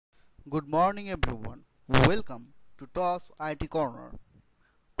Good morning, everyone. Welcome to Toss IT Corner.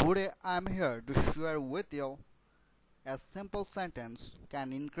 Today I am here to share with you a simple sentence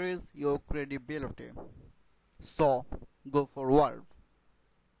can increase your credibility. So, go forward.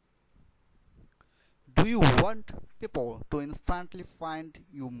 Do you want people to instantly find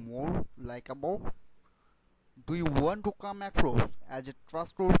you more likable? Do you want to come across as a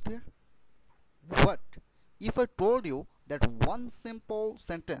trustworthy? What if I told you that one simple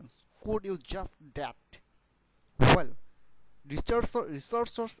sentence could do just that? Well,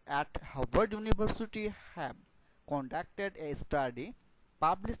 researchers at Harvard University have conducted a study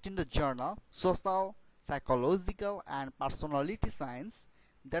published in the journal Social, Psychological and Personality Science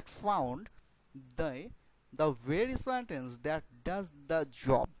that found the, the very sentence that does the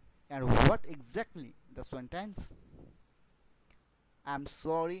job. And what exactly the sentence? I'm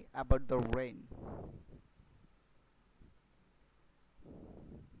sorry about the rain.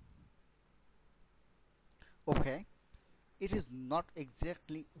 Okay, it is not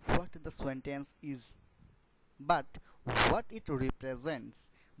exactly what the sentence is, but what it represents.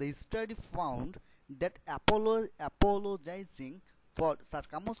 The study found that apologizing for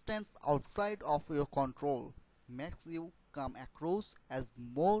circumstances outside of your control makes you come across as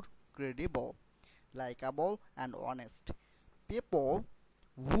more credible, likable, and honest. People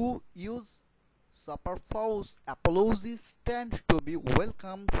who use superfluous apologies tend to be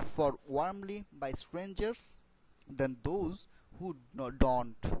welcomed for warmly by strangers than those who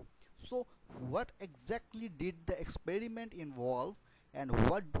don't. So, what exactly did the experiment involve, and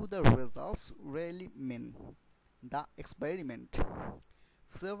what do the results really mean? The experiment.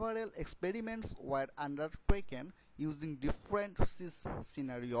 Several experiments were undertaken using different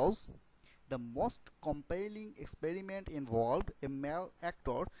scenarios. The most compelling experiment involved a male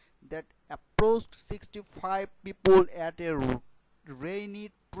actor that approached 65 people at a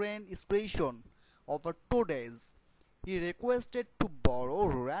rainy train station over 2 days. He requested to borrow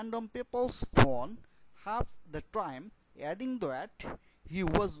random people's phone half the time, adding that he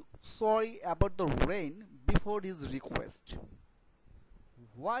was sorry about the rain before his request.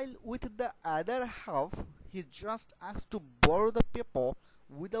 While with the other half, he just asked to borrow the people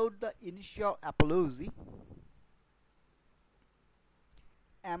without the initial apology.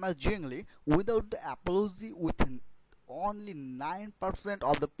 Amazingly, without the apology, with only 9%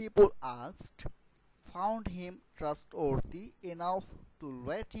 of the people asked found him trustworthy enough to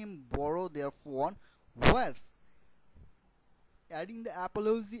let him borrow their phone. Worse, adding the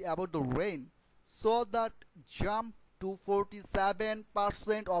apology about the rain so that jump to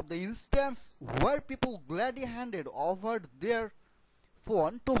 47% of the instance where people gladly handed over their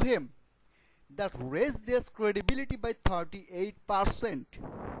phone to him. That raised their credibility by 38%.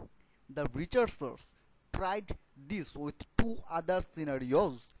 The researchers tried this with two other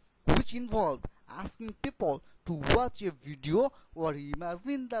scenarios, which involved asking people to watch a video or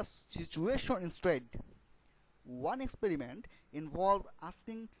imagine the situation instead. One experiment involved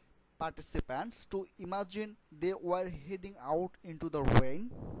asking participants to imagine they were heading out into the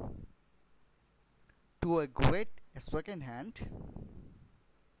rain to a great second-hand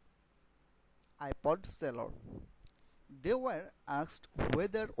iPod seller. They were asked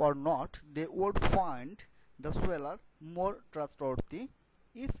whether or not they would find the seller more trustworthy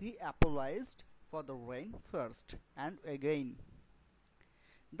if he apologized for the rain first and again.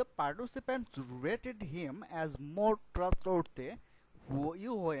 The participants rated him as more trustworthy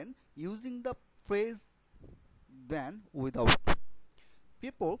when using the phrase than without.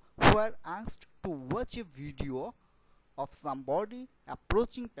 People were asked to watch a video of somebody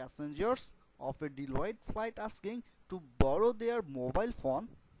approaching passengers of a delayed flight asking to borrow their mobile phone.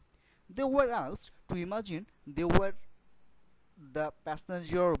 They were asked to imagine they were the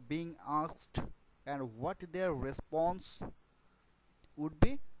passenger being asked and what their response would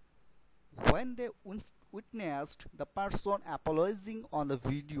be. When they witnessed the person apologizing on the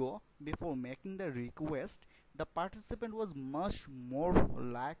video before making the request, the participant was much more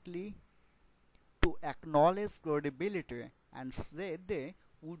likely to acknowledge credibility and say they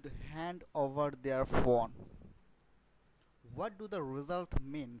would hand over their phone. What do the result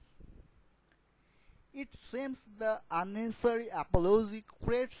means? It seems the unnecessary apology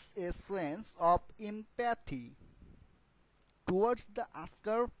creates a sense of empathy towards the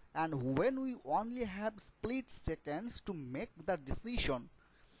asker, and when we only have split seconds to make the decision,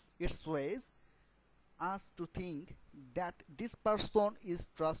 it sways us to think that this person is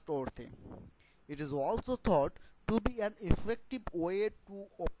trustworthy. It is also thought to be an effective way to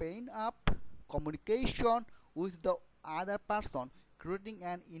open up communication with the other person, creating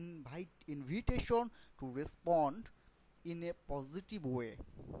an invitation to respond in a positive way.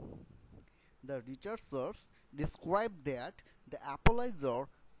 The researchers describe that the apologizer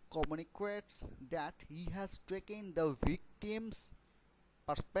communicates that he has taken the victim's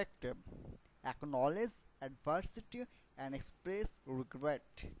perspective, acknowledged adversity, and expressed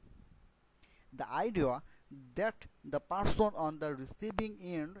regret. The idea that the person on the receiving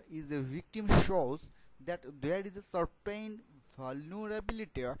end is a victim shows that there is a certain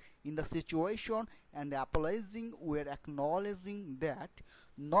vulnerability in the situation, and the apologizing we are acknowledging that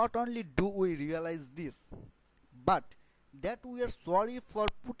not only do we realize this, but that we are sorry for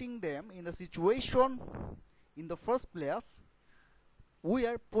putting them in the situation in the first place. We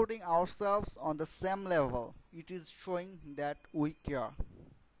are putting ourselves on the same level. It is showing that we care.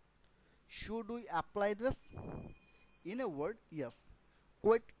 Should we apply this? In a word, yes.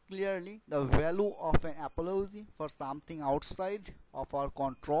 Quite clearly, the value of an apology for something outside of our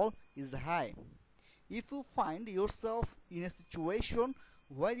control is high. If you find yourself in a situation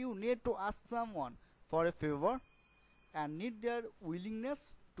where you need to ask someone for a favor and need their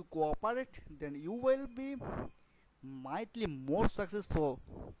willingness to cooperate, then you will be mightily more successful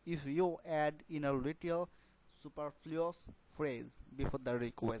if you add in a little superfluous phrase before the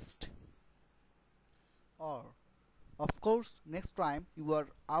request. Or, of course, next time you are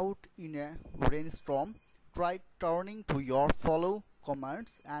out in a rainstorm, try turning to your fellow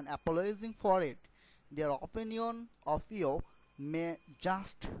comments and apologizing for it. Their opinion of you may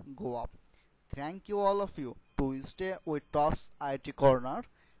just go up. Thank you all of you to stay with us IT Corner,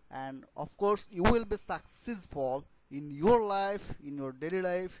 and of course you will be successful in your life, in your daily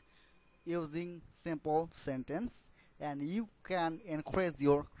life, using simple sentence, and you can increase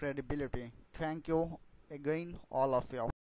your credibility. Thank you again all of you.